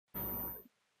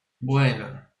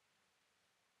Bueno,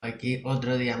 aquí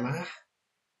otro día más.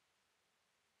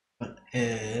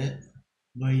 Eh,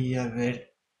 Voy a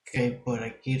ver qué hay por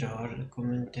aquí. Los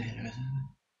comentarios.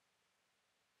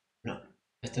 No,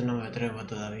 esto no me atrevo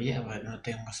todavía, pues no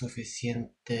tengo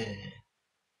suficiente.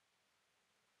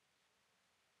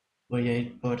 Voy a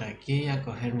ir por aquí a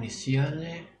coger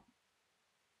misiones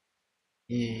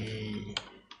y,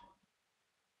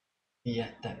 y ya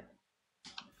está.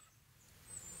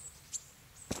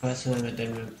 Paso de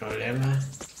meterme en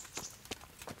problemas.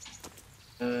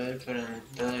 A ver, para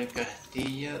entrar al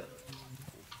castillo,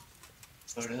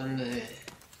 ¿por dónde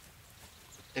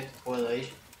puedo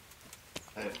ir?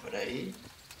 A ver, por ahí.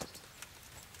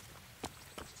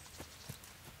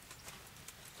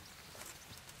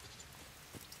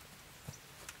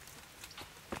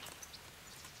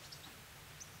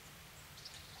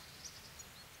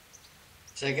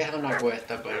 Sé que es una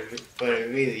cuesta por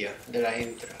el vídeo de la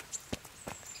intro.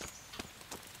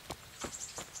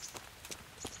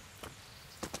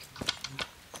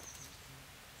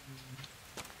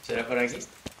 ¿Será por aquí?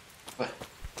 Bueno,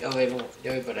 yo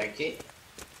voy por aquí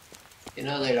y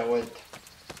no doy la vuelta.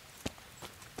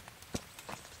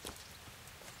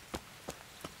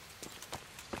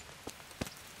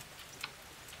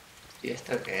 ¿Y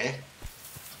esto qué es?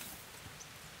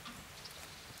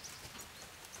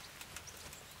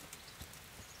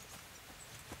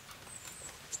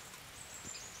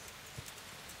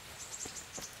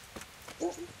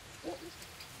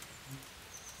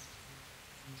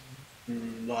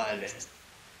 Vale.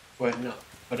 Pues no,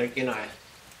 por aquí no es.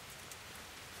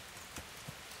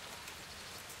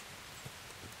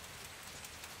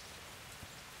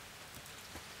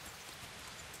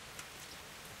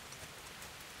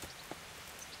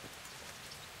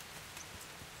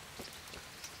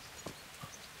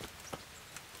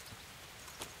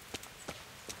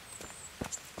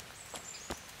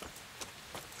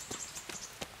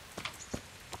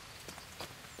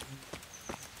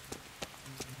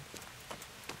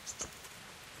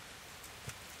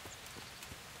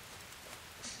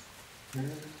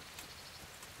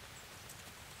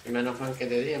 Y menos mal que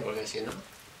te diga, porque si no.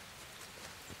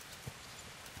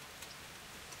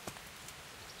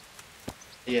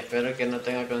 Y espero que no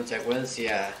tenga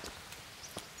consecuencias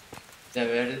de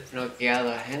haber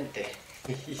noqueado a gente.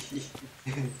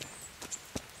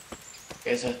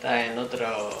 Eso está en en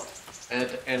otros,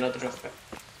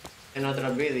 en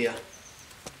otros vídeos.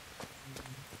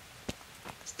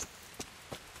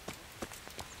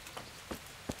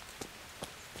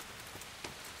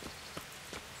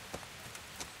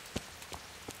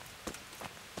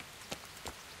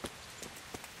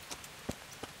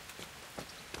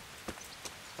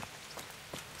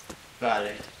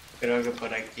 Vale, creo que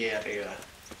por aquí arriba.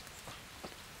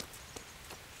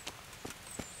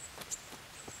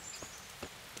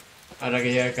 Ahora que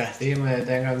llegue al castillo me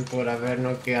detengan por haber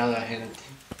noqueado a gente.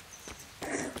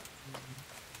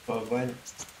 Pues bueno,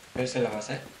 ¿qué se lo va a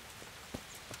hacer?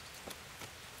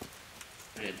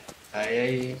 Mira, ahí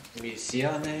hay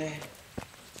misiones.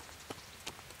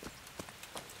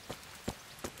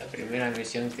 La primera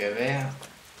misión que vea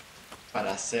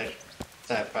para hacer. O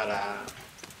sea, para...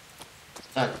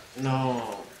 O sea,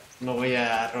 no voy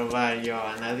a robar yo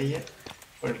a nadie.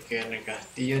 Porque en el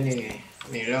castillo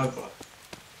ni loco.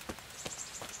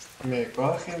 Me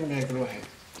cogen, me crujen.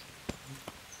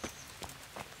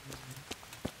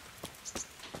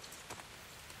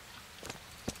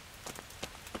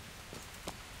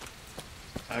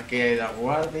 Aquí hay dos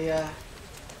guardias.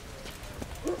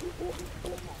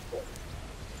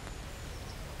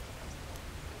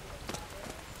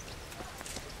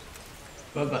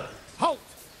 Papá. Halt!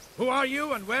 Who are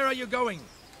you and where are you going?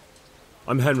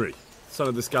 I'm Henry, son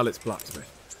of the Skalitz blacksmith.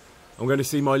 I'm going to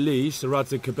see my liege, Sir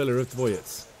Radzig Kabila of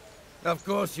Dvoyets. Of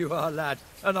course you are, lad.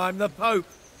 And I'm the Pope.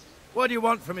 What do you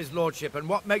want from his lordship and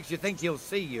what makes you think he'll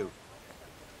see you?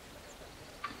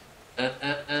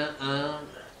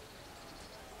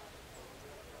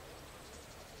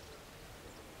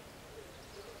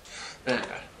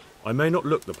 Venga. I may not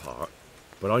look the part,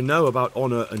 but I know about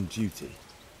honour and duty.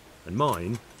 And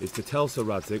mine is to tell Sir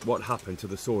Radzig what happened to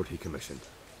the sword he commissioned.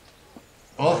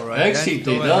 Oh, right, éxito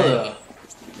then, y go todo. ahead.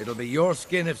 It'll be your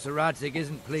skin if Sir Radzig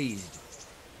isn't pleased.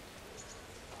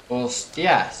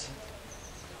 Hostias.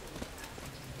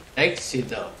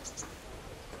 Éxito.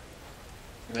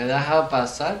 ¿Me he dejado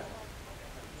pasar?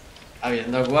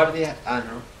 Habiendo guardias. Ah,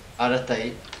 no. Ahora está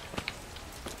ahí.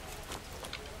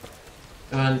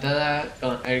 Levantada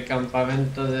con el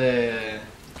campamento de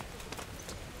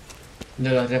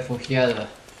los refugiados.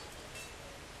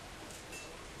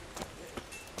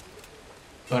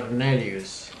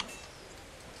 Cornelius.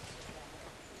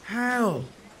 How?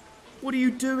 What are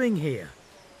you doing here?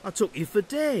 I took you for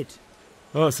dead.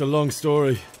 Oh, it's a long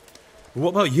story. But what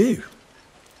about you?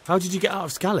 How did you get out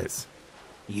of Skalitz?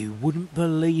 You wouldn't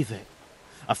believe it.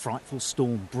 A frightful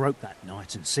storm broke that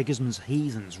night and Sigismund's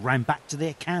heathens ran back to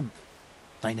their camp.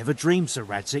 They never dreamed Sir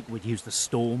Radzig would use the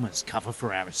storm as cover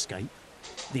for our escape.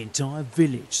 The entire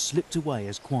village slipped away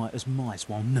as quiet as mice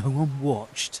while no one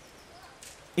watched.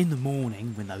 In the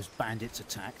morning, when those bandits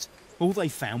attacked, all they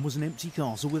found was an empty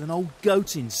castle with an old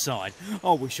goat inside.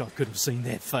 I wish I could have seen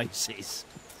their faces.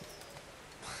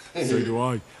 So do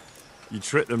I. You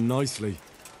tricked them nicely.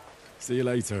 See you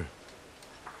later.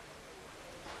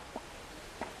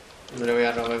 Me le voy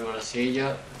a robar el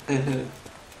bolsillo.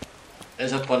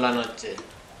 Eso es por la noche.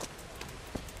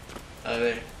 A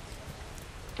ver.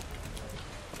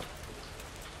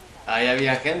 Ahí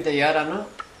había gente y ahora no.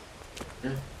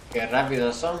 Qué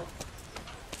rápidos son.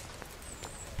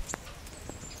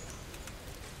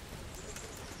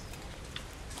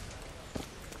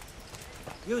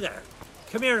 You there.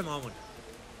 Come here a moment.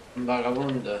 Un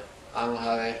vagabundo. Vamos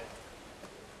a ver.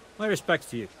 My respects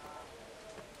to you.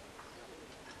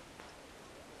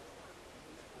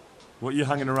 What are you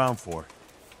hanging around for?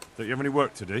 Don't you have any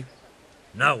work to do?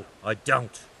 No, I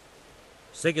don't.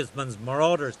 Sigismund's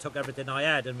marauders took everything I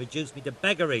had and reduced me to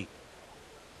beggary.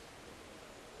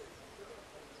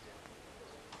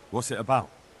 What's it about?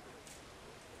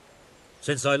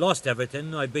 Since I lost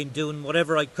everything, I've been doing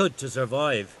whatever I could to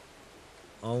survive.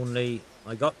 Only,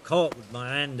 I got caught with my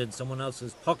hand in someone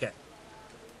else's pocket.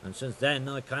 And since then,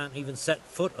 I can't even set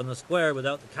foot on the square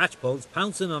without the catchpoles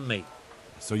pouncing on me.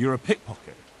 So you're a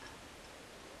pickpocket?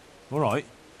 All right,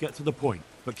 get to the point.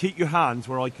 But keep your hands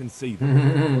where I can see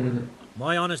them.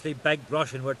 My honestly begged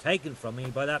groschen were taken from me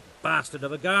by that bastard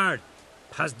of a guard,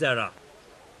 Pazdera.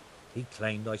 He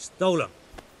claimed I stole them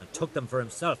and took them for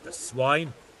himself, the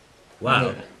swine.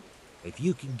 Well, if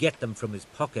you can get them from his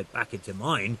pocket back into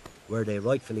mine, where they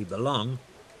rightfully belong,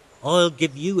 I'll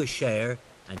give you a share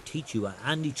and teach you a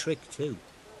handy trick too.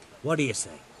 What do you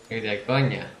say? Y de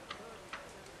coña.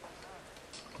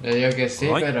 Le digo que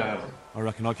sí, Right. pero... I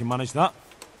reckon I can manage that.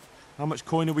 How much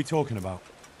coin are we talking about?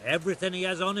 Everything he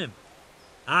has on him.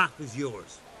 Half is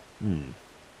yours.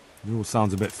 It all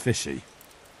sounds a bit fishy.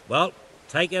 Well,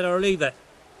 take it or leave it.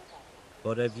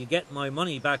 But if you get my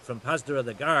money back from Pazdera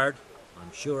the guard,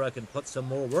 I'm sure I can put some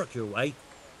more work your way.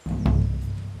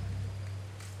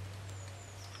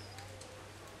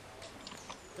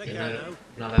 Take care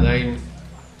now.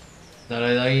 No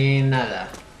le doy nada.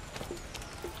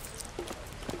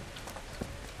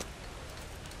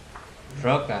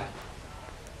 Roca.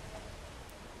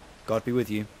 God be with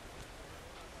you.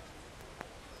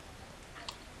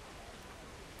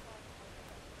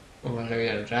 Como le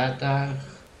voy rata.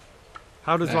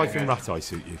 How does life in Ratai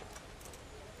suit you?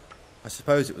 I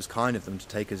suppose it was kind of them to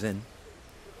take us in.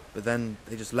 But then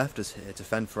they just left us here to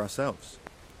fend for ourselves.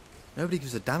 Nobody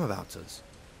gives a damn about us.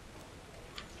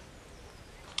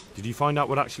 Did you find out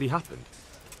what actually happened?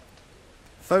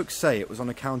 Folks say it was on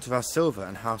account of our silver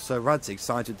and how Sir Radzig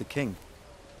sided with the king.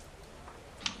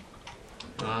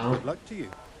 No. Good luck to you.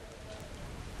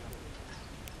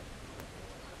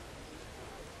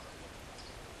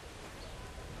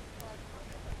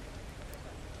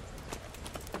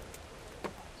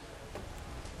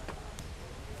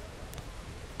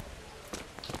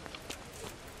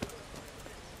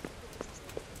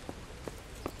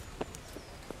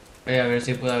 Voy a ver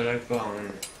si puedo hablar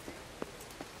con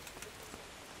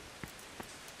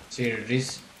Sir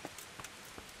Rhys.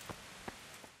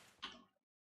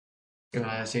 Que me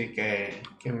va a decir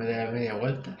que me dé la media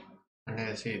vuelta. Me va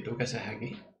a decir, ¿tú qué haces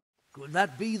aquí? Could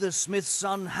that be the smith's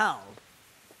son, Hal?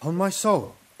 On my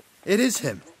soul, it is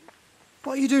him.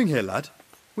 What are you doing here, lad?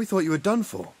 We thought you were done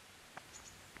for.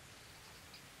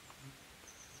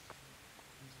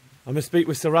 I must speak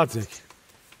with Sir Radzig.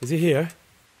 Is he here?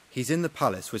 He's in the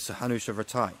palace with Sir Hanush of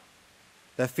Ratai.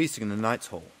 They're feasting in the Knight's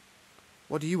Hall.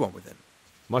 What do you want with him?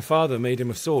 My father made him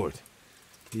a sword.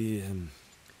 He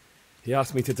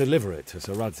asked me to deliver it to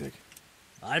Sir Radzig.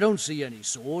 I don't see any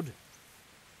sword.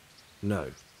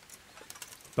 No.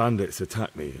 Bandits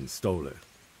attacked me and stole it.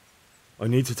 I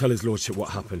need to tell his lordship what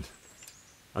happened.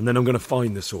 And then I'm going to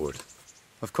find the sword.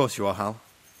 Of course you are, Hal.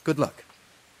 Good luck.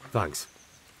 Thanks.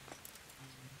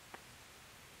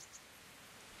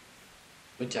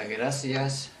 Muchas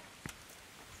gracias.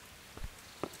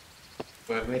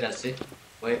 Pues mira, sí,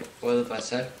 puedo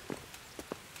pasar.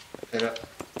 Pero...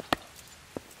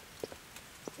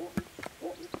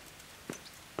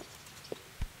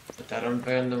 Me estarán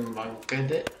pegando un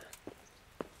banquete.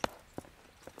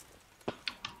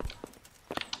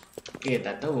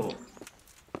 Quieta tú.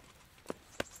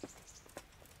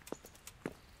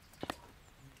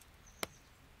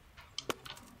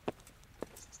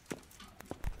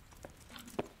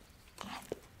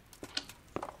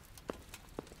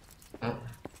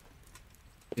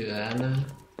 Ciudadana.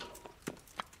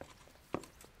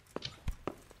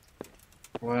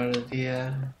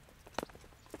 Guardia.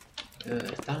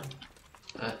 ¿Dónde están?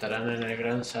 Ah, estarán en el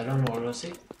gran salón o algo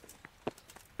así.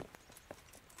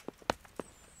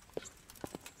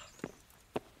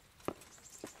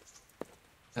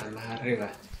 Están más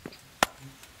arriba.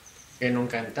 Que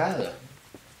nunca he entrado.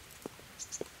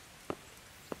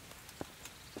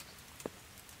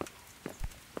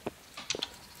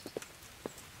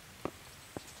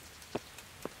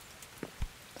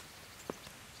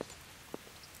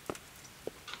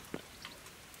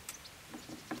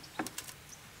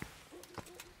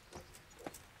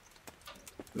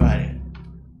 Vale,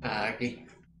 aquí.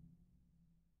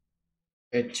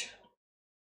 Hecho.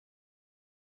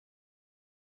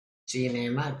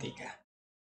 Cinemática.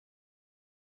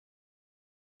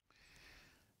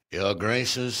 Your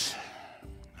Graces,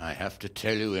 I have to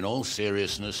tell you in all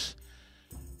seriousness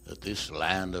that this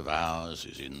land of ours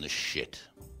is in the shit.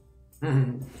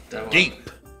 Deep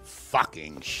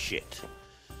fucking shit.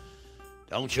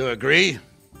 Don't you agree?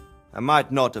 I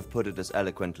might not have put it as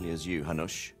eloquently as you,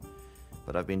 Hanush,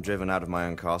 but I've been driven out of my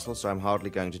own castle, so I'm hardly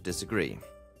going to disagree.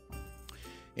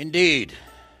 Indeed.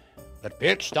 But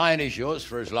Birkstein is yours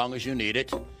for as long as you need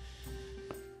it.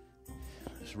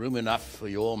 There's room enough for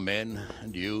your men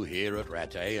and you here at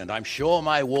Rattay, and I'm sure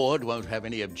my ward won't have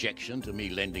any objection to me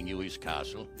lending you his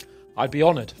castle. I'd be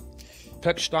honoured.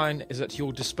 Perkstein is at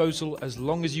your disposal as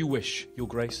long as you wish, Your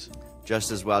Grace.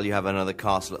 Just as well you have another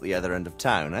castle at the other end of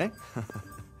town, eh?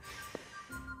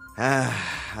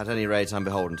 At any rate, I'm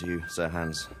beholden to you, Sir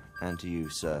Hans, and to you,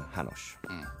 Sir Hanush.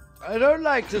 I don't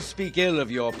like to speak ill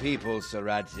of your people, Sir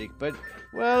Radzik, but,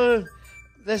 well,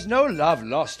 there's no love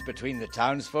lost between the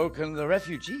townsfolk and the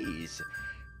refugees.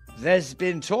 There's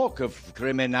been talk of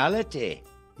criminality.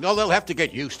 Well, they'll have to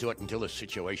get used to it until the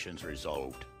situation's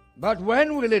resolved. But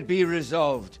when will it be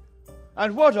resolved?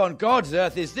 And what on God's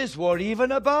earth is this war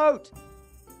even about?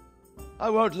 I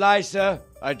won't lie, sir.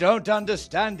 I don't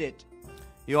understand it.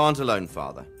 You aren't alone,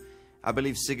 Father. I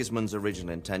believe Sigismund's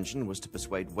original intention was to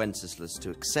persuade Wenceslas to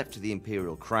accept the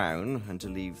imperial crown and to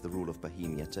leave the rule of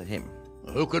Bohemia to him.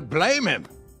 Who could blame him?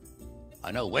 I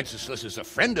know Wenceslas is a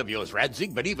friend of yours,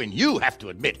 Radzig, but even you have to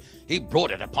admit he brought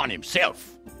it upon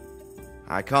himself.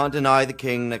 I can't deny the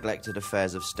king neglected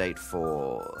affairs of state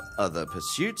for other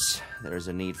pursuits. There is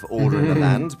a need for order in the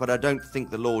land, but I don't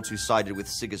think the lords who sided with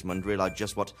Sigismund realized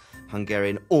just what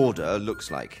Hungarian order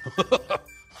looks like.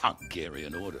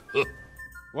 Hungarian order?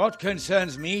 What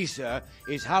concerns me, sir,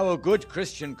 is how a good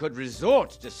Christian could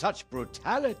resort to such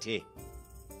brutality.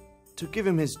 To give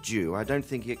him his due, I don't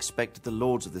think he expected the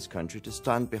lords of this country to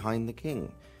stand behind the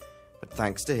king. But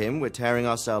thanks to him, we're tearing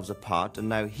ourselves apart, and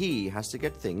now he has to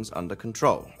get things under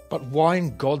control. But why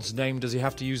in God's name does he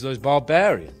have to use those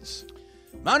barbarians?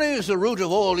 Money is the root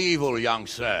of all evil, young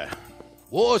sir.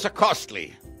 Wars are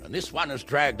costly, and this one has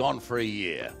dragged on for a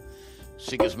year.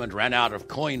 Sigismund ran out of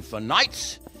coin for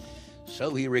knights,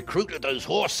 so he recruited those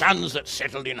whore sons that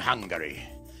settled in Hungary.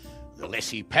 The less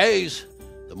he pays,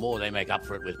 the more they make up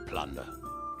for it with plunder.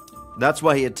 That's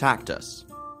why he attacked us.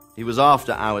 He was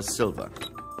after our silver.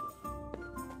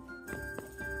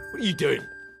 What are you doing?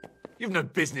 You've no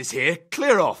business here.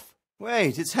 Clear off.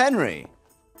 Wait, it's Henry.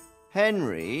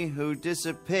 Henry, who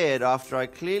disappeared after I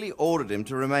clearly ordered him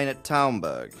to remain at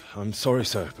Taunberg. I'm sorry,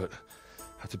 sir, but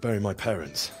I had to bury my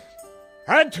parents.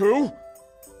 Had to?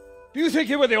 Do you think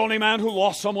you were the only man who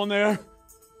lost someone there?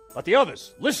 But the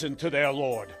others listened to their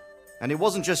lord. And it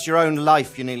wasn't just your own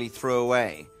life you nearly threw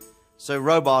away. So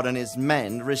Robard and his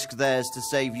men risked theirs to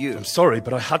save you. I'm sorry,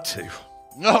 but I had to.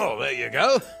 Oh, there you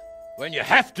go. When you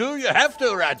have to,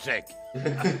 Radzig.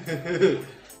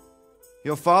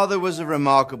 Your father was a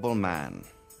remarkable man.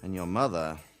 And your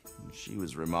mother, she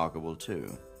was remarkable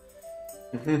too.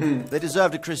 They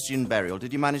deserved a Christian burial.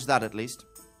 Did you manage that at least?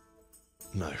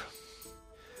 No.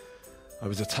 I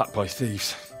was attacked by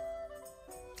thieves.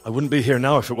 I wouldn't be here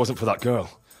now if it wasn't for that girl.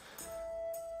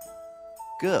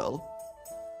 Girl?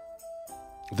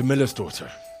 The miller's daughter,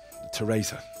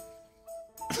 Teresa.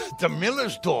 The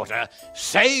miller's daughter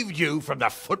saved you from the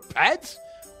footpads?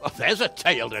 Well, there's a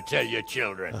tale to tell your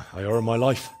children. I owe her my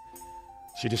life.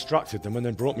 She distracted them and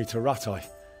then brought me to Rattay.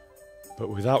 But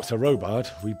without Sir Robard,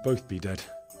 we'd both be dead.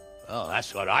 Oh,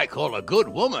 that's what I call a good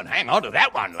woman. Hang on to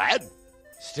that one, lad.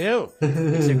 Still,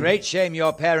 it's a great shame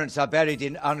your parents are buried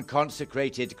in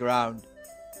unconsecrated ground.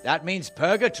 That means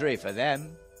purgatory for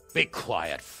them. Be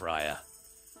quiet, Friar.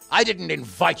 I didn't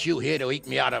invite you here to eat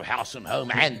me out of house and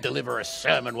home and deliver a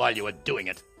sermon while you were doing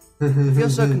it. If you're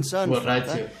so concerned,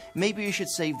 Father, maybe you should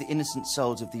save the innocent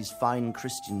souls of these fine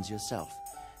Christians yourself.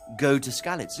 Go to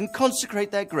Skalitz and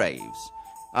consecrate their graves.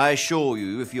 I assure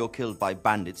you, if you're killed by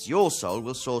bandits, your soul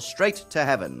will soar straight to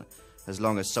heaven, as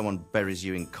long as someone buries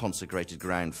you in consecrated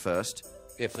ground first.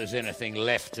 If there's anything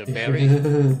left to bury,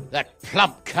 that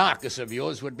plump carcass of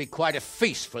yours would be quite a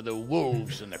feast for the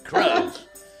wolves and the crows.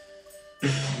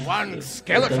 One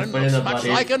skeleton looks much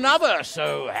like another,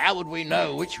 so how would we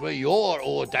know which were your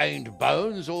ordained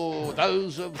bones or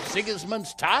those of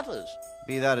Sigismund's Tartars?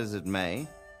 Be that as it may,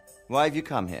 why have you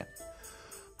come here?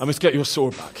 I must get your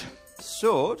sword back.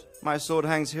 Sword? My sword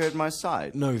hangs here at my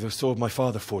side. No, the sword my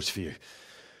father forged for you.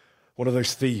 One of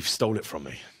those thieves stole it from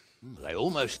me. They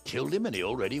almost killed him and he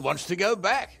already wants to go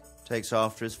back. Takes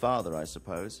after his father, I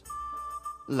suppose.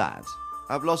 Lad,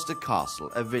 I've lost a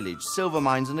castle, a village, silver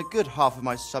mines, and a good half of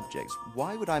my subjects.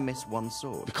 Why would I miss one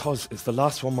sword? Because it's the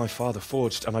last one my father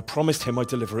forged, and I promised him I'd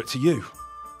deliver it to you.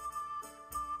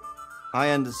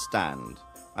 I understand.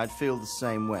 I'd feel the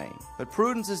same way. But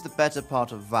prudence is the better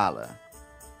part of valor,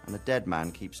 and a dead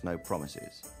man keeps no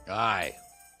promises. Aye.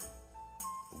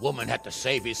 The woman had to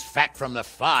save his fat from the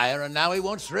fire, and now he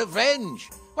wants revenge.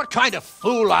 What kind of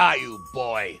fool are you,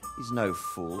 boy? He's no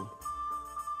fool.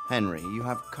 Henry, you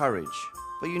have courage,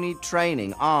 but you need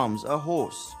training, arms, a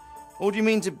horse. Or do you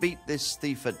mean to beat this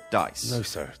thief at dice? No,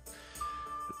 sir.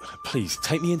 Please,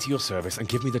 take me into your service and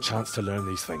give me the chance to learn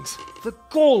these things. The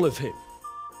gall of him!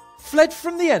 Fled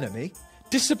from the enemy,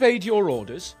 disobeyed your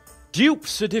orders, duped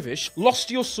Sir Divish, lost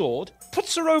your sword, put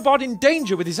Sir Robard in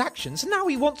danger with his actions, and now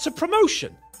he wants a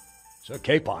promotion. Sir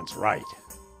Capon's right.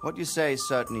 What you say is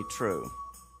certainly true,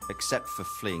 except for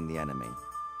fleeing the enemy.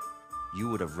 You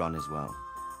would have run as well,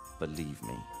 believe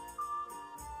me.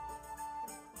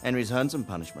 Henry's earned some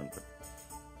punishment, but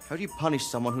how do you punish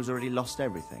someone who's already lost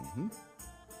everything,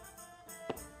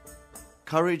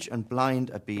 Courage and blind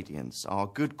obedience are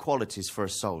good qualities for a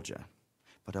soldier,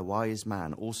 but a wise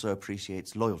man also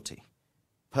appreciates loyalty,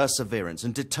 perseverance,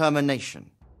 and determination.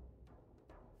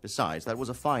 Besides, that was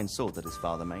a fine sword that his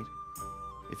father made.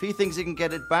 If he thinks he can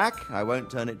get it back, I won't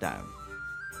turn it down.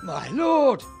 My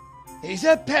lord, he's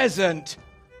a peasant.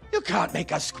 You can't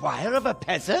make a squire of a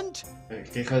peasant.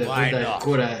 Why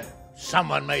not?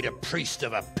 Someone made a priest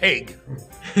of a pig.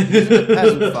 He's a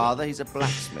peasant, father. He's a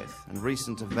blacksmith, and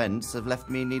recent events have left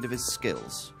me in need of his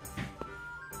skills.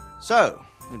 So,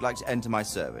 you'd like to enter my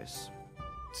service?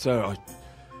 Sir,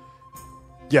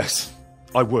 Yes,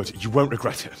 I would. You won't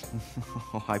regret it.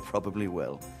 Oh, I probably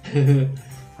will.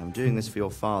 I'm doing this for your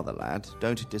father, lad.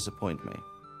 Don't disappoint me.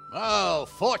 Oh,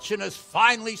 fortune has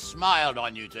finally smiled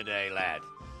on you today, lad.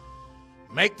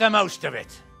 Make the most of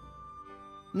it.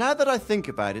 Now that I think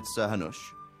about it, Sir Hanush,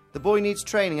 the boy needs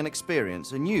training and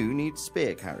experience, and you need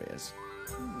spear carriers.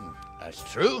 That's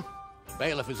true. The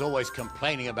bailiff is always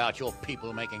complaining about your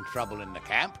people making trouble in the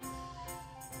camp.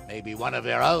 Maybe one of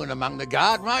their own among the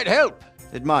guard might help.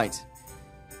 It might.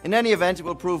 In any event, it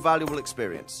will prove valuable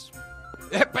experience.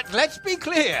 But let's be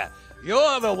clear,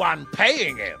 you're the one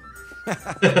paying him.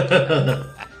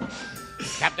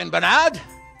 Captain Bernard,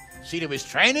 see to his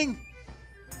training,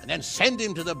 and then send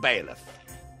him to the bailiff.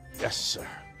 Yes, sir.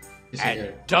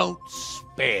 And don't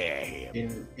spare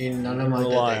him.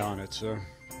 Rely on it, sir.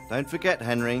 Don't forget,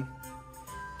 Henry.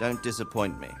 Don't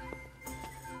disappoint me.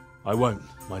 I won't,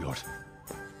 my lord.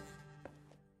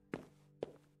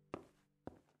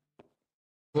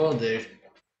 Joder.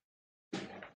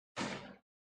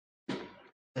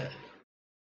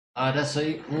 Ahora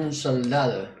soy un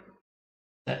soldado.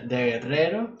 De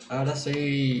herrero, ahora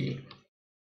soy...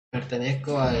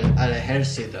 Pertenezco al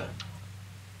ejército.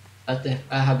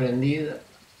 Has aprendido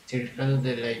circulos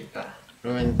de la IPA.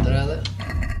 Nueva entrada.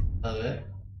 A ver.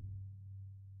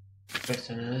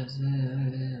 Personajes.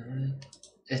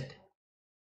 Este.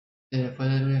 Después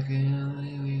de lo que.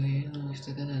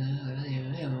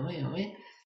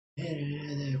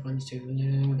 Cuando se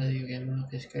radio que llamamos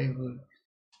que Skype.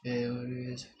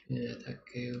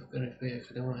 Ataque. Buscar el fuego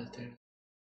que tenemos alterno.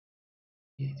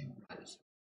 Y disparos.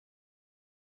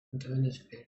 También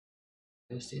espera.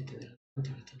 Sí, tener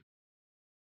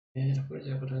las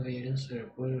fuerzas cayeron sobre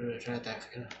el pueblo de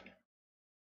Ratagna.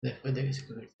 Después de que se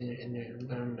convirtió en un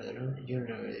varón ladrón y un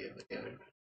rebelde podía haber.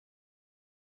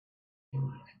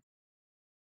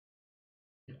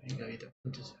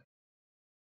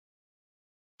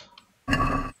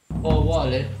 Oh,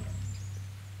 vale.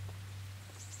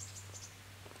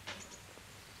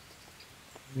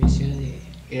 Misión de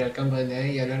ir al campo de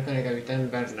ahí y hablar con el capitán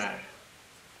Bernard.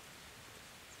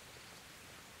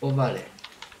 Pues vale.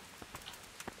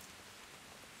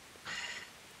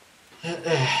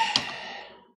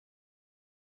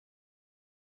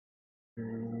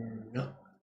 No.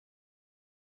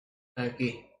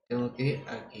 Aquí. Tengo que ir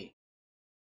aquí.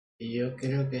 Y yo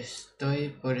creo que estoy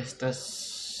por esta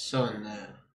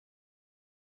zona.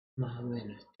 Más o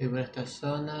menos. Estoy por esta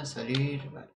zona, salir.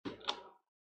 Vale.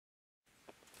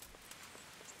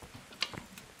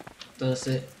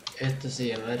 Entonces, esto se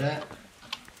llamará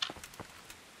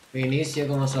inicio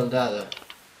como soldado.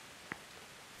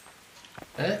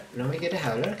 ¿No me quieres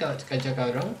hablar, cacho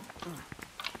cabrón?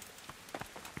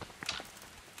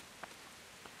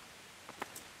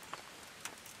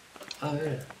 A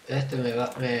ver, este me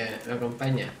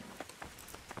acompaña.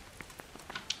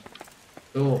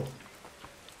 Tú,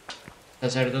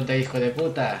 sacerdote hijo de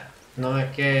puta. No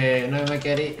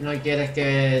quieres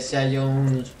que sea yo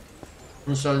un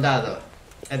soldado.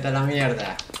 Vete a la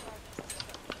mierda.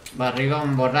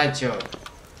 Barrigón borracho.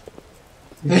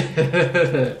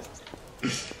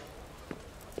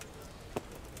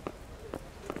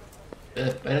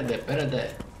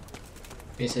 Espérate.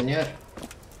 Mi señor.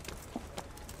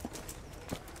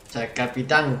 O sea,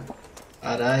 capitán.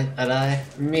 Ahora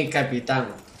es mi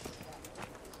capitán.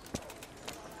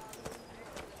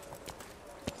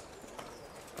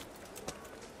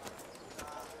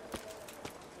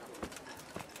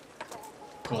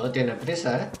 Joder, tiene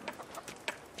prisa,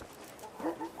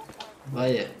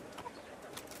 Vaya.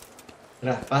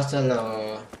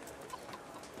 Traspásalo.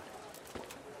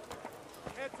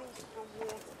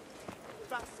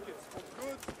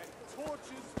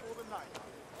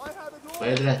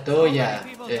 Letra es tuya.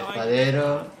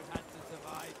 Espadero.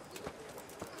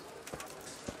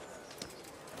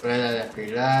 Rueda de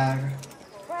afilar.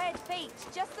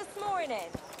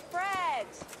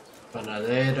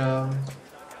 Panadero.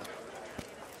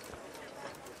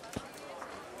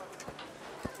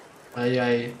 Ahí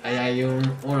hay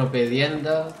uno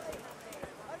pidiendo.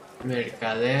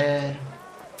 Mercader.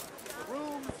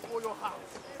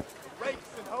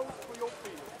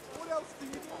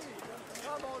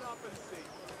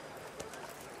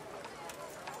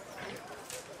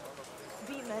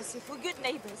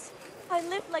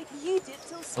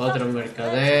 Otro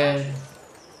mercader.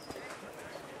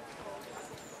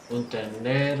 Un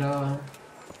ternero.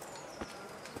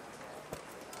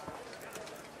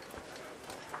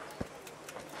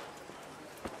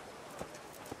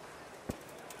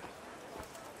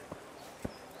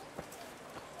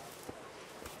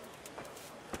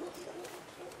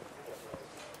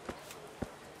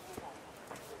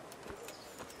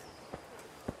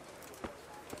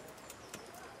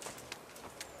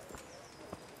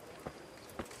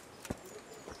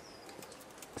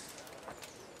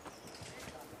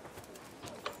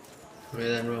 Voy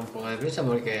a dar un poco de prisa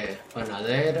porque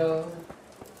panadero.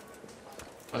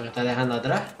 ¿Me está dejando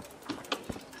atrás?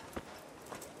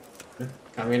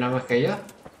 ¿Camina más que yo?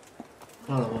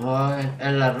 A lo mejor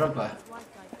es la ropa.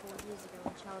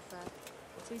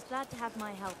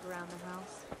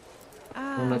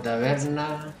 Una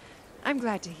taberna. I'm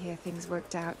glad to hear things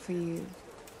worked out for you.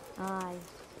 Aye,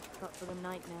 but for the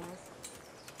nightmares.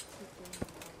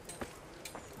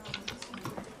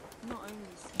 Not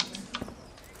only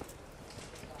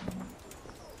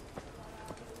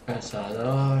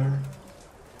Cazador.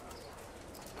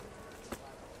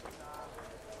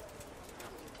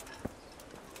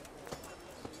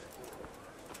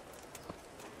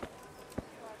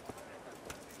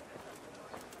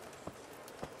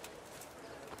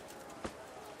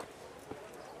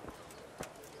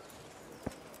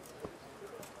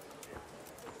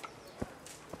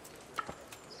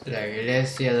 La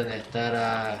iglesia donde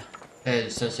estará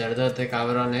el sacerdote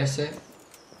cabrón ese.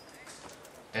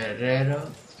 Herrero.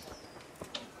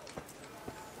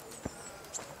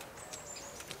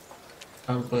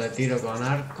 Campo de tiro con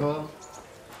arco.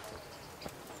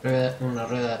 Una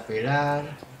rueda de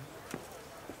aspirar.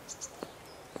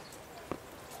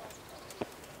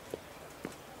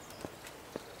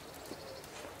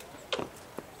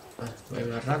 Voy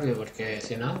más rápido porque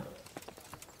si no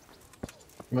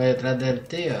voy detrás del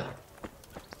tío.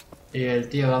 Y el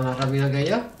tío va más rápido que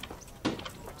yo.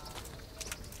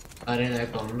 Arena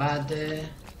de combate.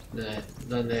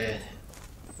 Donde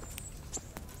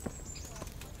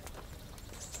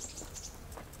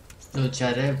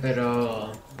lucharé,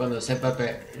 pero cuando sepa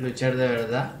luchar de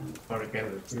verdad. Porque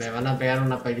me van a pegar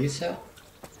una paliza.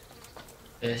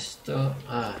 Esto...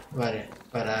 Ah, vale.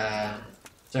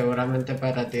 Seguramente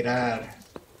para tirar...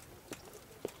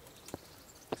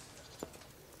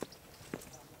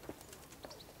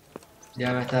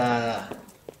 Ya me está...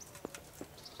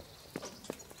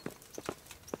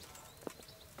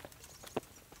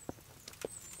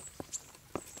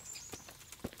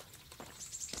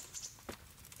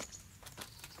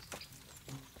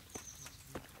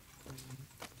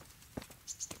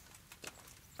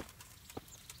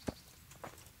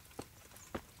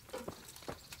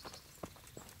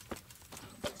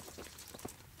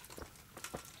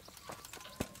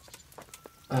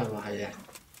 allá.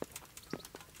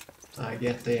 Aquí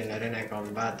estoy en la arena de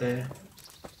combate.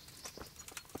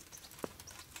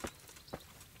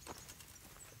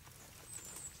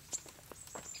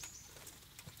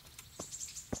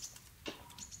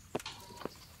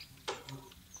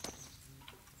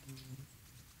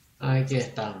 Aquí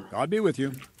estamos. God be with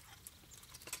you.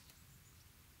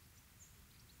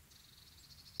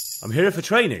 I'm here for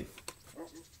training.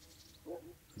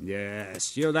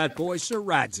 Yes, you're that boy Sir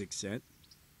Radzik sent.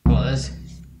 Oh,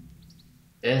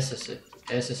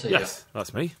 ese soy Yes,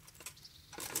 that's me.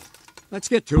 Let's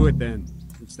get to it then,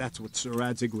 since that's what Sir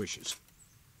Radzik wishes.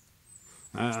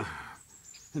 And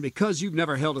because you've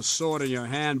never held a sword in your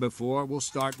hand before, we'll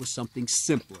start with something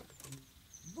simpler.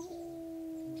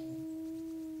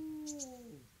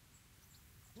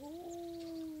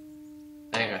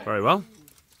 Very well.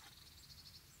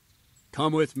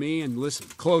 Come with me and listen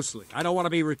closely. I don't want to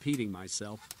be repeating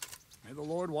myself. May the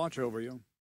Lord watch over you.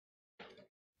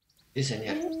 Sí,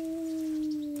 señor.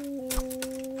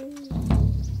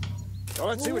 So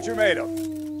let's see what you're made of.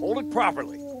 Hold it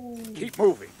properly. Keep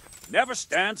moving. Never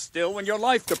stand still when your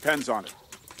life depends on it.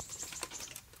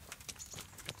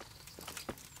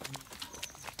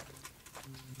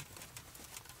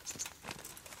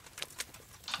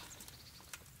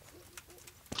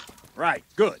 Right,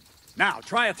 good. Now,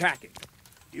 try attacking.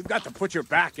 You've got to put your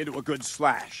back into a good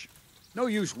slash. No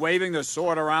use waving the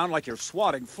sword around like you're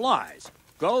swatting flies.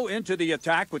 Go into the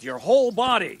attack with your whole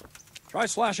body. Try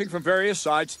slashing from various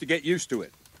sides to get used to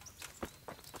it.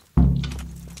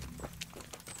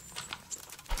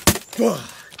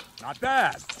 Not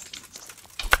bad.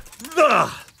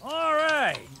 All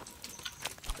right.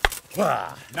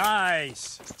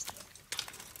 Nice.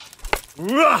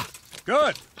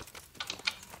 Good.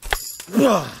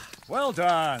 Well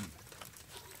done.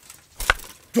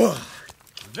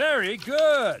 Very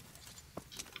good.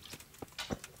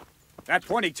 That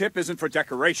pointy tip isn't for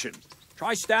decoration.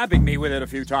 Try stabbing me with it a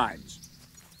few times.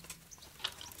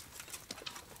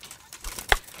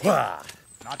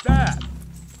 Not bad.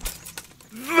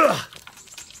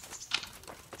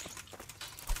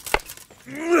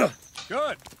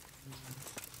 Good.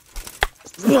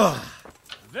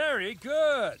 Very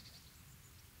good.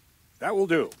 That will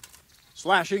do.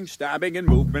 Slashing, stabbing, and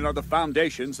movement are the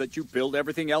foundations that you build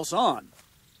everything else on.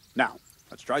 Now,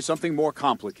 let's try something more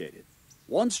complicated.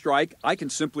 One strike I can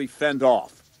simply fend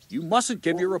off. You mustn't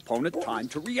give your opponent time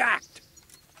to react.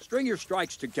 String your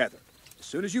strikes together. As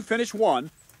soon as you finish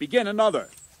one, begin another.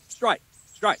 Strike,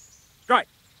 strike, strike.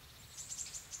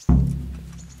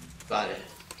 Vale.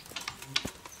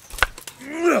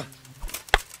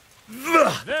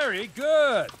 Very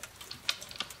good.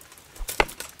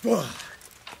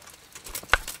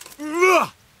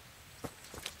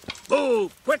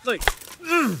 Move quickly.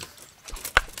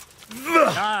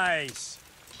 Nice.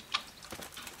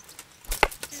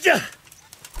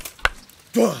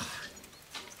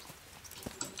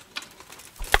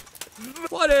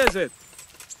 What is it?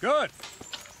 Good.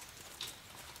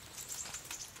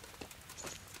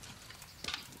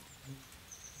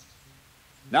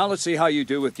 Now let's see how you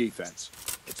do with defense.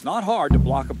 It's not hard to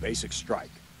block a basic strike.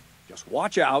 Just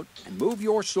watch out and move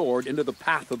your sword into the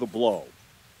path of the blow.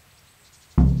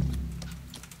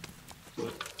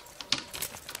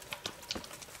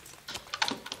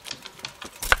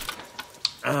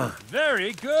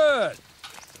 Very good.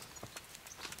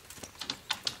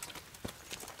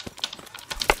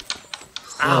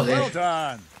 Well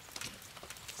done.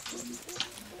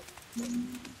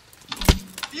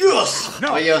 Dios!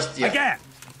 No, Oye, hostia. again.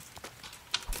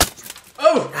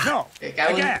 Oh! No, Me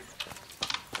cago en- again.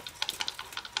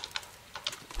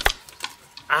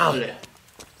 Ole.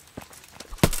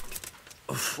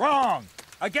 Wrong.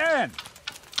 Again.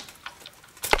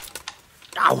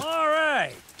 All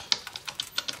right.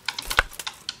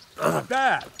 Not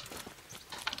bad.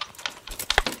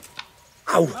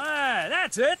 Ah,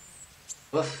 that's it.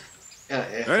 Uf. Ya,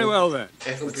 Very well then.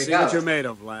 Es Let's see what complicado. you're made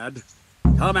of, lad.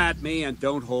 Come at me and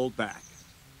don't hold back.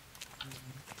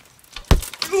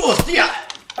 ¡Hostia!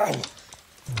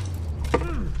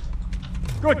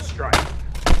 Good strike.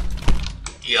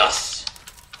 Dios.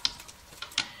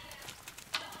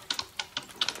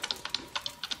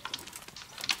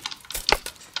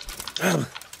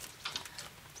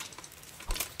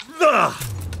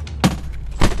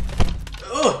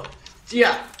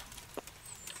 Hostia.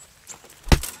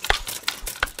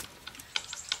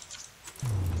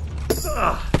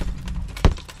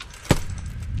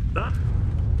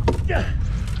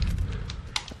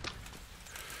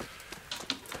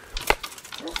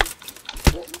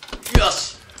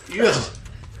 Dios. Dios.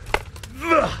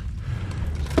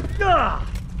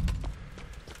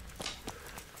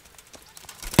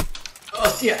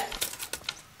 ¡Hostia!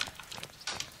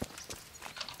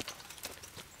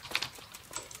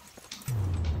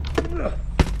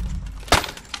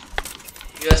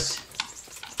 Yes.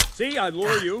 See, I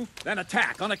lure you, then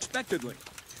attack unexpectedly.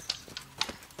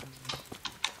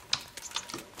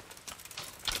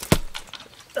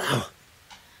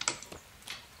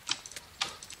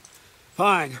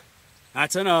 Fine.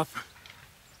 That's enough.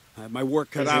 I have my work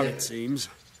cut out, it seems.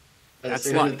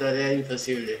 That's light.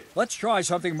 Let's try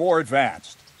something more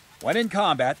advanced. When in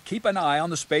combat, keep an eye on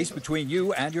the space between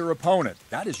you and your opponent.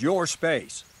 That is your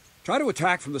space. Try to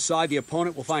attack from the side the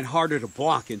opponent will find harder to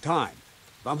block in time.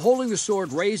 If I'm holding the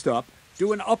sword raised up,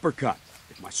 do an uppercut.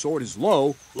 If my sword is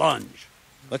low, lunge.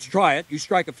 Let's try it. You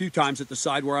strike a few times at the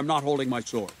side where I'm not holding my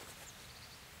sword.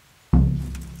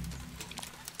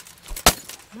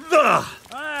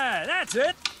 Ah, that's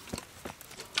it.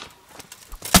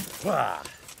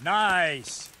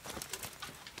 Nice.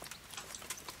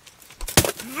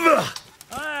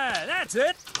 Ah, that's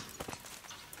it.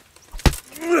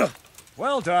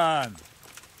 Well done.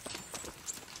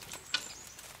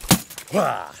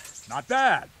 Not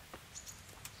bad.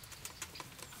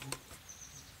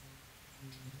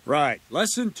 Right.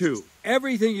 Lesson 2.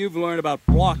 Everything you've learned about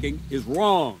blocking is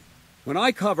wrong. When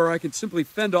I cover, I can simply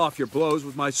fend off your blows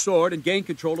with my sword and gain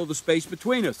control of the space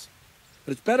between us.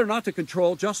 But it's better not to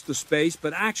control just the space,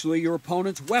 but actually your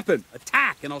opponent's weapon.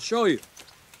 Attack, and I'll show you.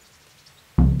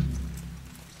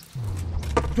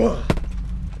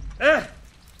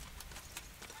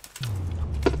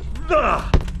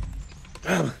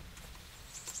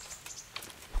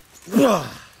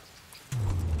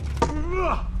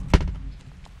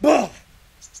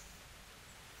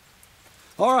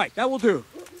 All right, that will do.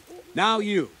 Now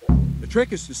you. The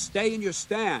trick is to stay in your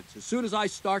stance. As soon as I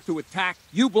start to attack,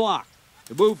 you block.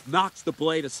 The move knocks the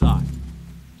blade aside.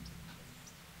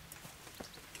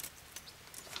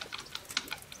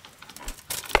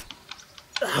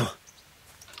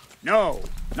 No,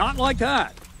 not like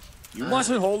that. You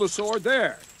mustn't hold the sword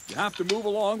there. You have to move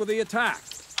along with the attack.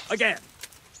 Again.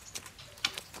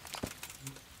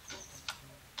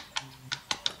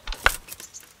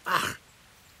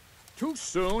 Too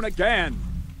soon again.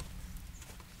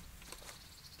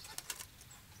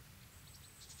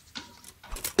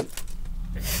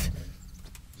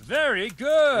 Very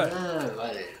good.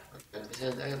 Vale. Empieza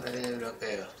el ataque para el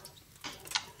bloqueo.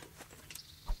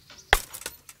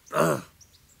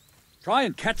 Try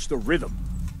and catch the rhythm.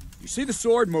 You see the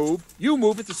sword move, you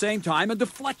move at the same time and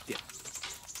deflect it.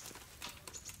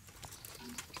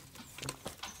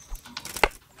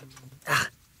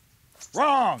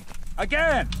 Wrong!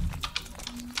 Again!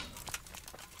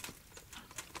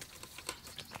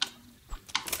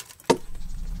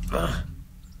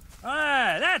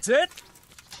 Ah, that's it!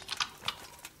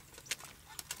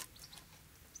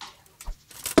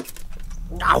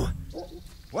 Ow!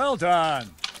 Well done!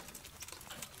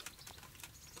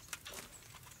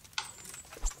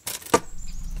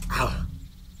 Ow!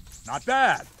 Not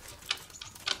bad!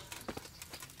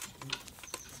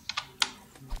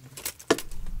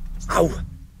 Ow!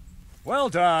 Well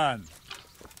done!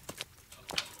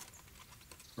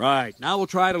 Right, now we'll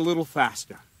try it a little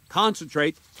faster.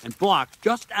 Concentrate and block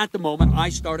just at the moment I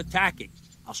start attacking.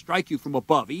 I'll strike you from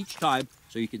above each time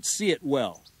so you can see it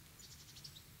well.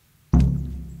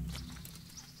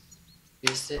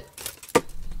 ¿Viste?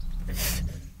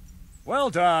 Well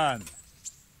done!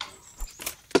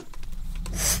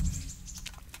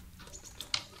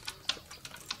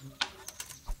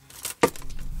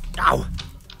 Ow!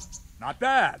 Not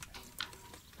bad!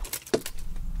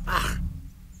 Ah.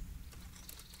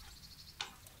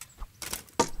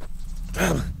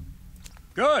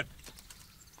 Good!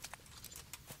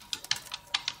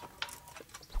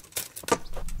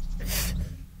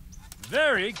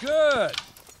 Very good!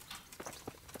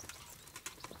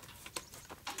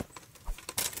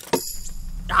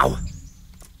 Ow!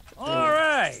 All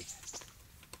right!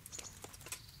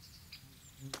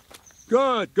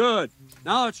 Good, good.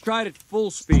 Now let's try it at full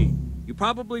speed. You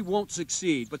probably won't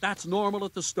succeed, but that's normal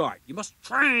at the start. You must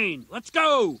train. Let's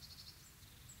go!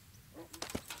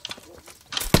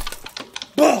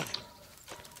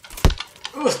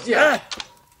 ¡Hostia!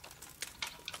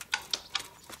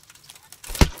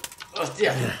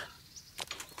 ¡Hostia!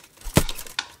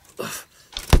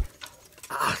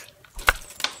 Ow!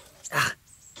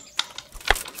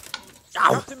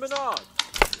 Captain Bernard!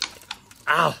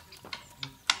 Ow!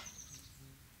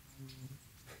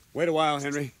 Wait a while,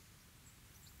 Henry.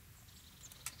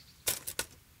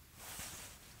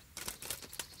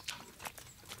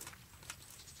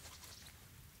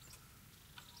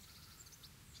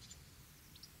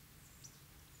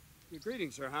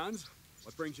 Greetings, Sir Hans.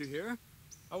 What brings you here?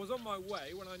 I was on my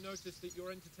way when I noticed that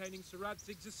you're entertaining Sir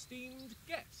Radzig's esteemed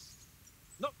guest.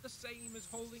 Not the same as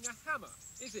holding a hammer,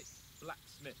 is it,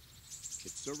 blacksmith?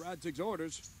 It's Sir Radzig's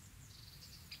orders.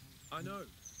 I know.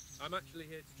 I'm actually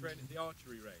here to train at the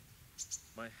archery range.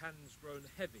 My hand's grown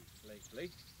heavy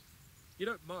lately. You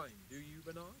don't mind, do you,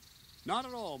 Bernard? Not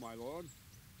at all, my lord.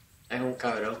 Es un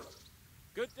cabrón.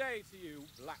 Good day to you,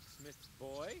 blacksmith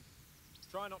boy.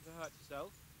 Try not to hurt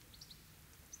yourself.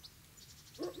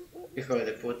 Hijo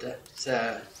de puta. O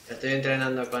sea, estoy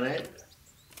entrenando con él.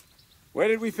 Where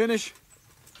did we finish?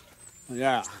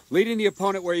 Yeah, leading the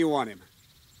opponent where you want him.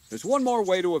 There's one more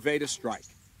way to evade a strike.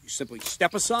 You simply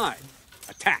step aside,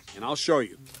 attack, and I'll show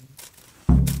you.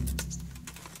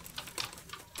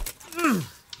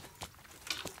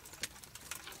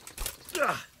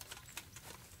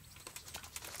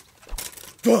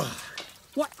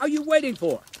 What are you waiting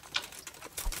for?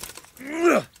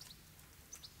 Qué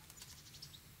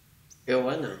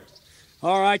bueno.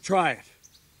 All right, try it.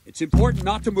 It's important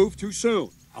not to move too soon.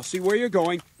 I'll see where you're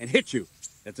going and hit you.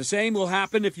 That the same will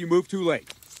happen if you move too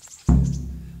late.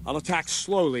 I'll attack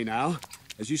slowly now.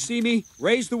 As you see me,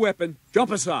 raise the weapon,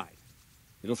 jump aside.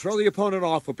 It'll throw the opponent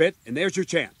off a bit, and there's your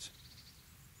chance.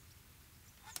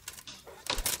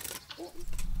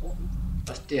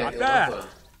 Hostia, Like qué that. guapo.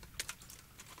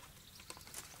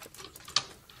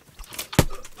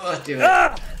 Hostia,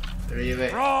 Ah! me lo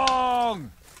llevé.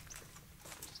 Wrong!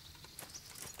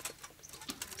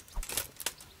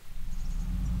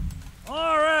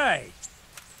 All right.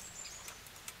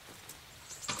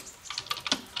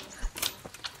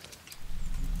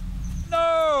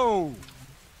 No!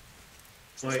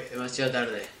 Muy, demasiado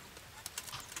tarde.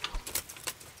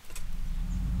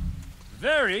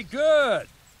 Very good.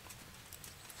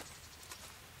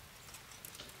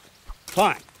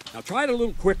 Fine. Now try it a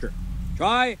little quicker.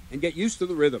 Try and get used to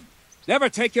the rhythm. Never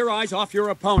take your eyes off your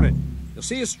opponent. You'll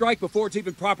see a strike before it's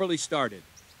even properly started.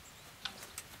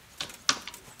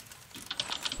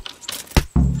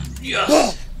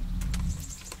 Yes!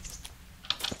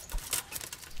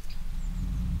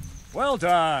 Well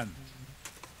done.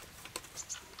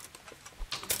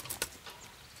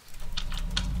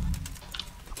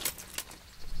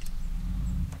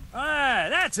 Ah,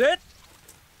 that's it.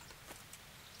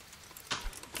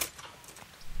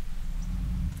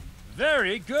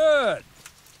 Very good.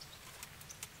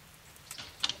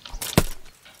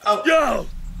 Oh. Go!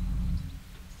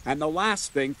 And the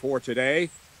last thing for today,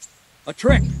 a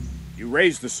trick. You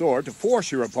raise the sword to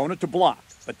force your opponent to block,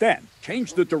 but then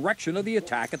change the direction of the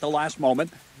attack at the last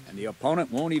moment, and the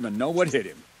opponent won't even know what hit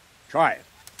him. Try it.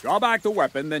 Draw back the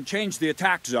weapon, then change the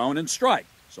attack zone and strike,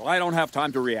 so I don't have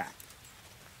time to react.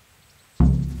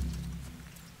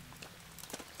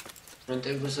 No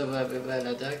te puso para preparar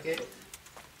el ataque.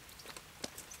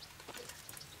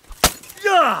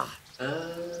 Yeah.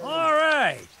 Ah. All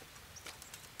right.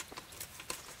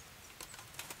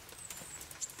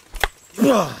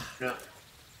 No.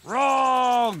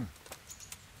 Wrong.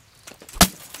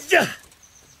 Yeah.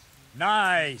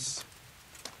 Nice.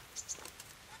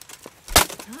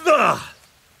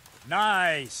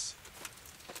 Nice.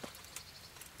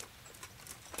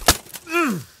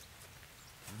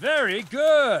 Very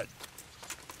good.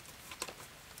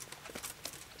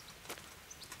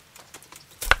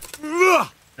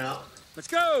 No. Let's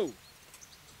go.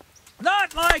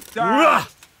 Not like that.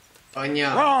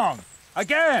 Coño. Wrong.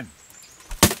 Again.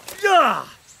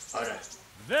 Ahora.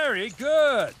 Very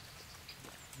good.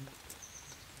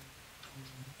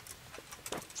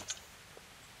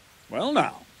 Well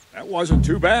now, that wasn't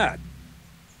too bad.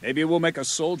 Maybe we'll make a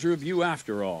soldier of you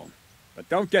after all. But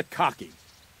don't get cocky.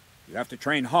 You have to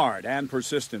train hard and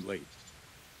persistently.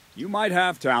 You might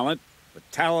have talent, but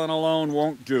talent alone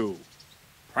won't do.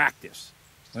 Practice.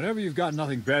 Whenever you've got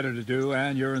nothing better to do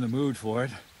and you're in the mood for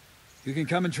it, you can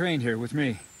come and train here with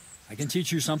me. I can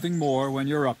teach you something more when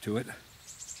you're up to it.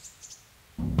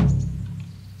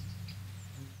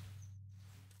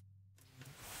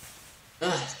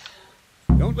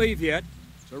 Don't leave yet.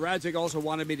 Sir Radzig also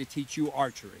wanted me to teach you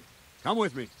archery. Come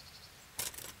with me.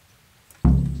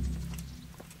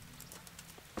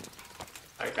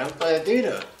 Al campo de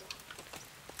tiro.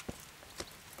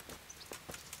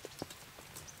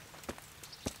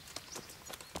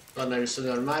 Con el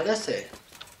subnormal ese.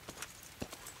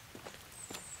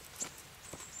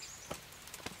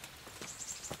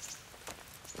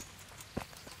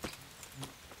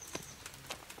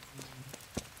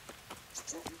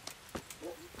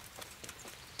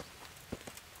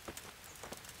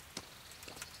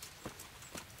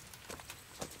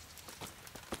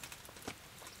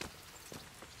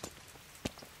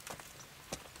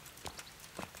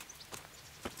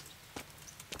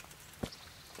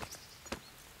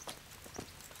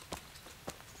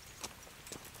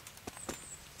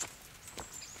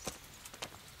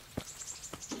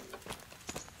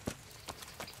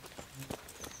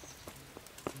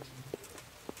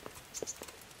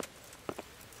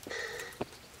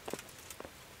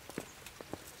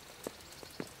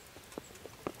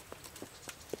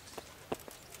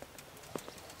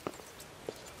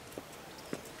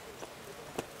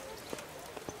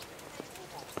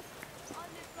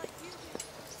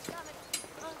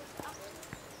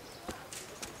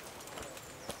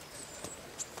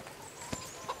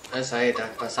 Es ahí,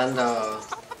 traspasando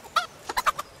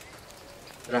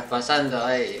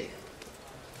ahí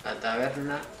la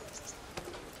taberna.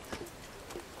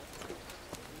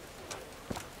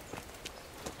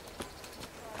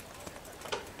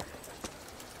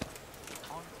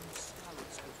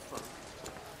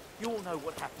 You all know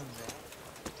what happened there.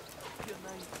 Your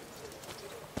name.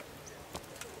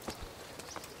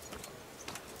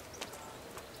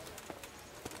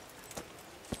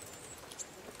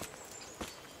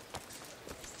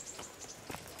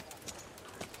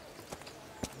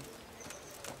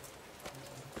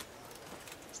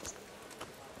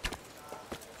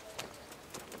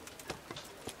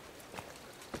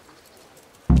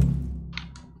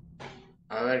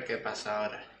 A ver qué pasa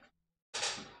ahora.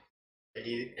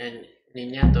 El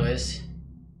niñato ese.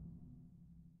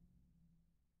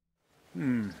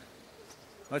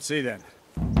 Let's see then.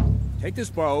 Take this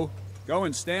bow, go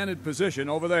and stand in position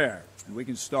over there, and we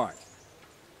can start.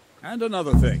 And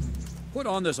another thing, put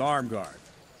on this arm guard.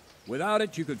 Without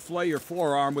it, you could flay your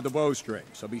forearm with a bowstring,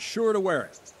 so be sure to wear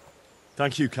it.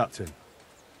 Thank you, Captain.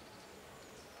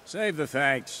 Save the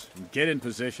thanks, and get in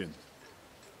position.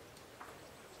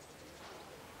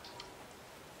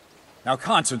 Now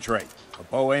concentrate. A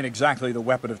bow ain't exactly the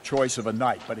weapon of choice of a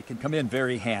knight, but it can come in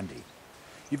very handy.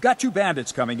 You've got two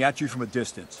bandits coming at you from a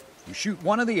distance. You shoot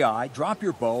one in the eye, drop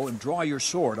your bow, and draw your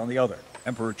sword on the other.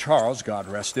 Emperor Charles, God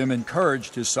rest him,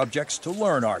 encouraged his subjects to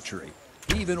learn archery.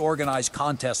 He even organized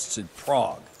contests in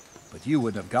Prague. But you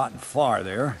wouldn't have gotten far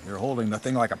there. You're holding the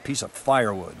thing like a piece of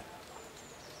firewood.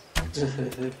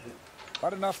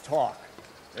 But enough talk.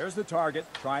 There's the target.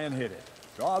 Try and hit it.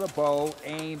 Draw the bow,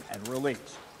 aim, and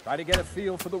release. Try to get a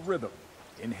feel for the rhythm.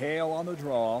 Inhale on the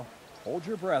draw, hold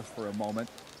your breath for a moment,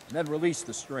 and then release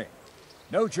the string.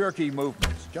 No jerky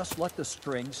movements, just let the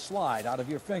string slide out of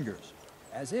your fingers,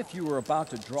 as if you were about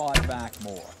to draw it back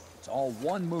more. It's all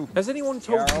one movement. Has anyone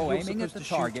told you Arrow you're aiming at supposed the to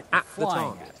target, shoot at the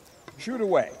flying target? at it. Shoot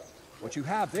away. What you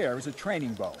have there is a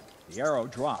training bow. The arrow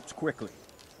drops quickly.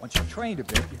 Once you've trained a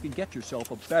bit, you can get yourself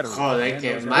a better one. Joder,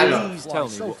 qué malo. Please tell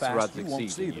me so what fast you Radzik won't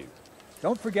sees see in them. you.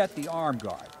 Don't forget the arm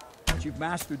guard. Once you've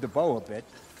mastered the bow a bit,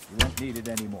 you won't need it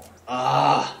anymore.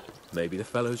 Ah. Maybe the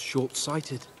fellow's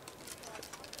short-sighted.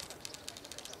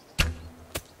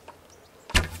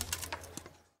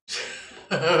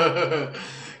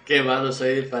 Qué malo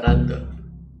soy disparando.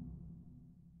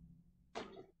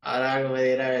 Ahora algo me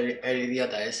dirá el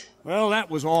idiota ese. Well, that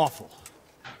was awful.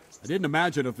 I didn't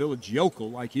imagine a village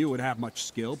yokel like you would have much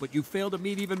skill, but you failed to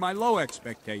meet even my low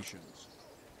expectations.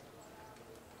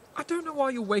 I don't know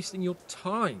why you're wasting your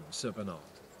time, Sir Bernard.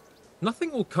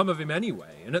 Nothing will come of him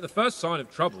anyway, and at the first sign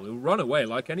of trouble, he'll run away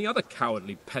like any other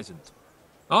cowardly peasant.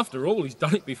 After all, he's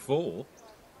done it before.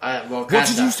 What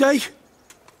did you say?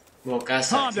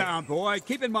 Calm down, boy.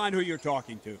 Keep in mind who you're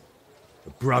talking to. A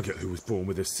braggart who was born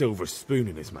with a silver spoon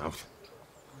in his mouth.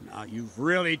 Now, you've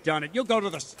really done it. You'll go to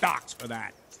the stocks for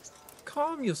that.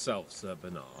 Calm yourself, Sir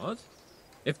Bernard.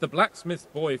 If the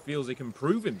blacksmith boy feels he can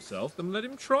prove himself, then let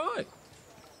him try.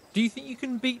 Do you think you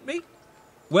can beat me?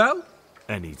 Well?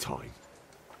 Any time.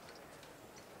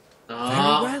 Very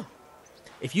well.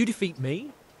 If you defeat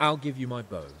me, I'll give you my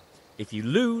bow. If you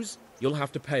lose, you'll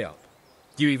have to pay up.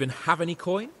 Do you even have any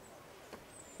coin?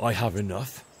 I have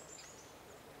enough.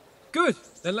 Good,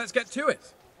 then let's get to it.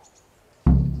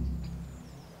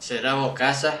 ¿Será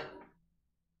Bocasa?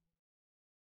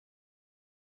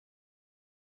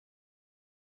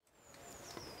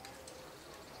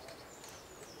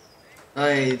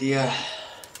 Ay, Dios.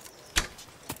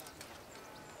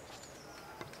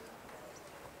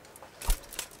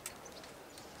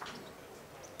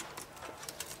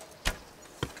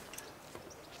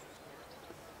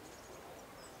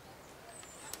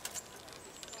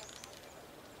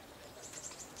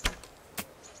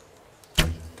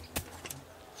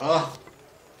 Oh.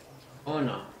 Oh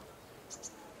no.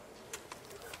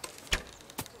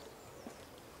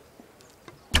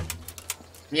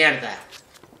 Mierda.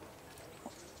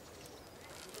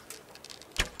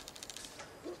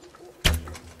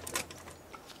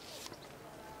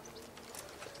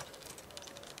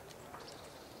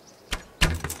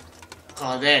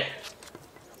 Joder.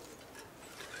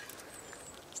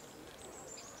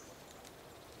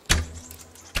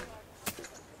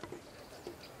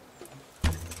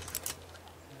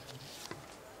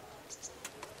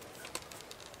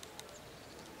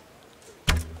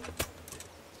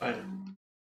 Bueno.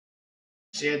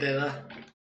 7 da.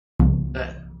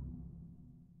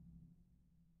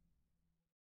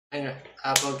 Venga,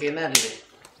 a poquinarle.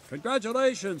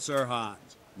 Congratulations, Sir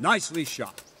Hans. Nicely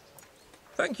shot.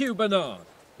 Thank you, Bernard.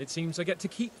 It seems I get to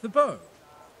keep the bow.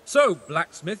 So,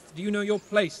 blacksmith, do you know your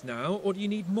place now, or do you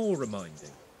need more reminding?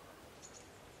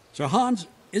 Sir Hans,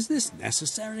 is this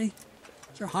necessary?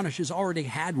 Sir Hanush has already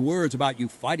had words about you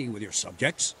fighting with your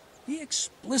subjects. He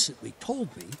explicitly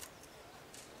told me.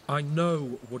 I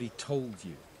know what he told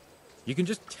you. You can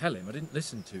just tell him I didn't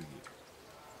listen to you.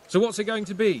 So what's it going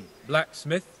to be,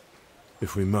 blacksmith?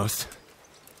 If we must.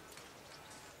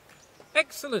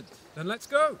 Excellent. Then let's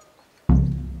go.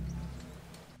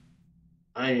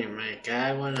 Ay, me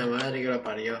cago en la madre que lo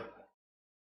parió.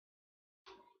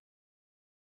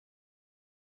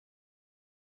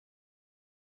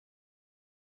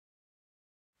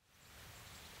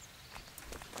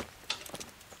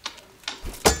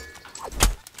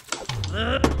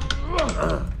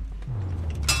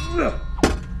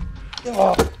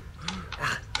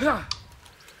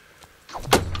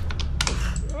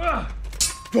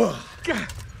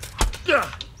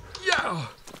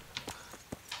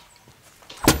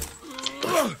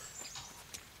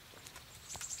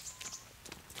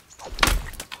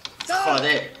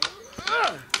 Joder.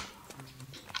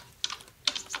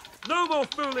 No more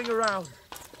fooling around.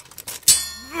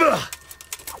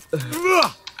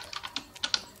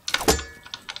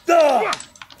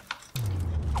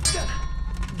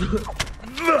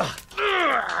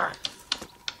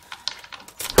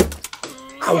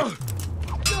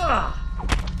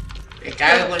 Me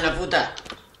cago en la puta.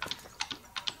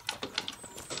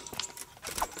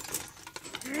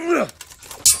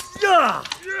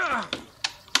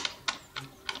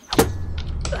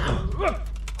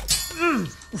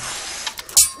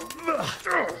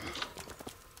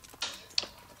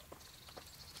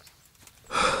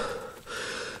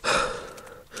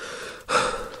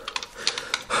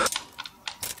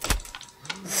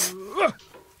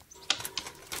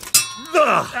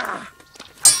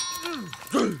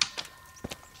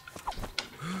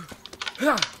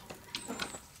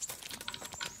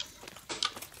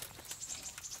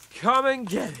 Come and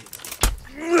get it.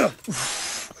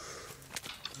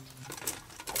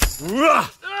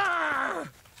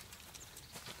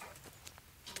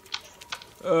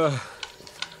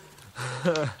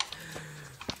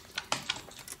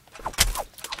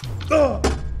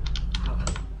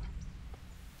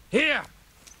 Here.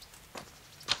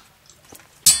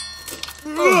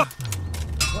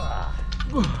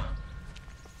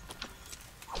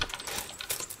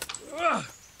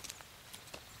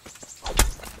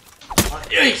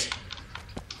 Yes.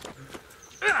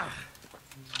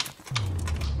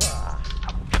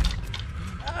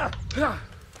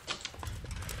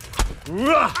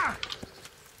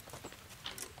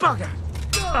 Bugger!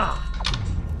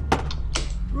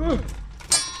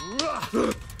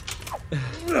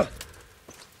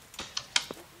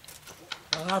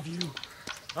 I'll have you.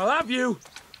 I'll have you.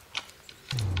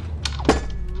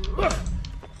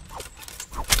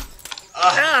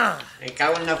 Me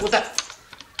cago en la puta.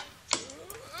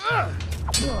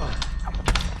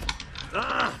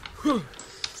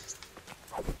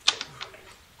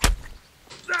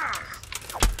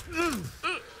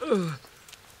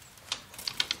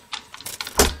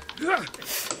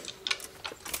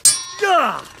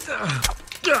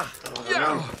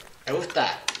 Me gusta.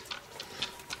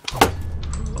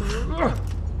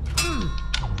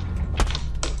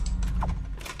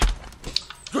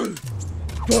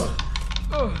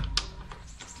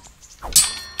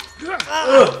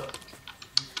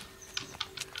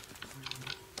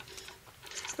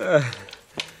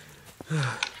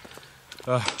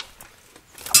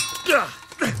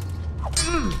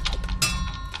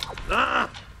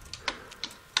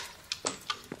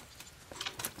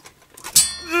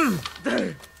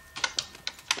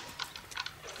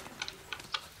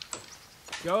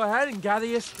 Go ahead and gather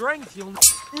your strength. You'll.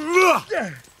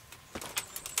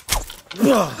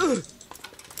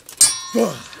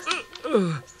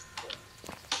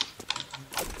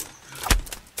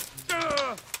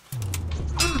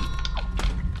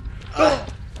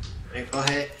 Me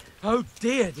coge. Oh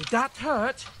dear, did that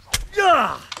hurt?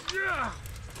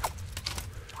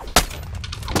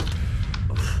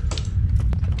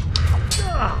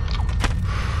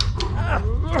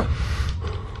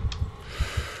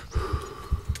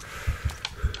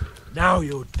 Now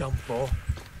you dumb for.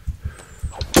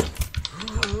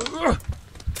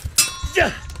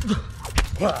 Yeah.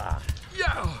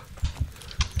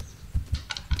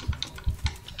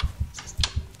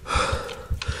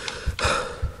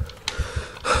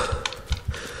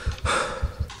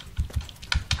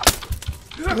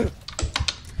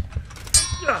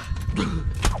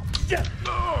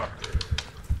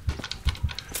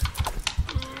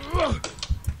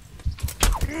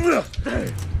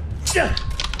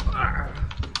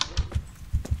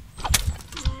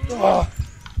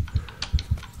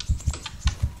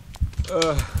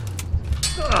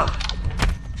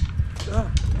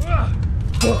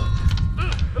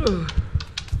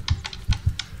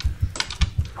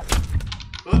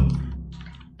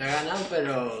 He ganado,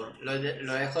 pero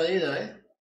lo he jodido, ¿eh?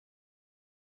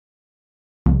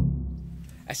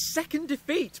 A second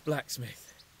defeat,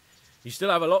 blacksmith. You still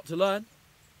have a lot to learn.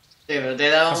 Sí, pero te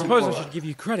he dado I un suppose I poco. should give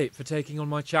you credit for taking on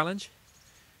my challenge,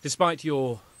 despite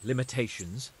your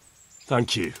limitations.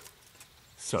 Thank you,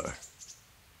 sir.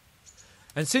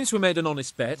 And since we made an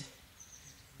honest bet,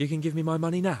 you can give me my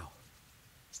money now.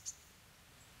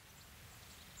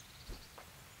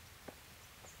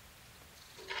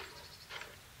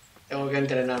 Tengo que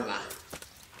entrenar más.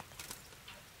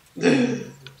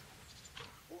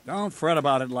 Don't fret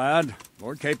about it, lad.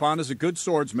 Lord Capon is a good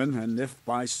swordsman, and if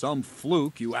by some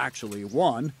fluke you actually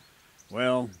won,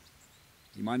 well,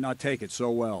 you might not take it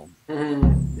so well.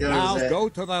 Now go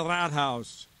to the rat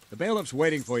house. The bailiff's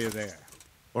waiting for you there.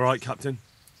 All right, Captain.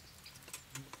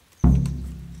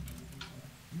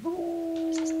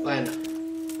 Bueno,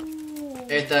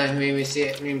 esta es mi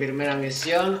primera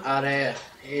misión. Ahora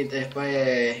y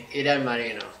después iré al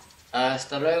marino.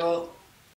 Hasta luego.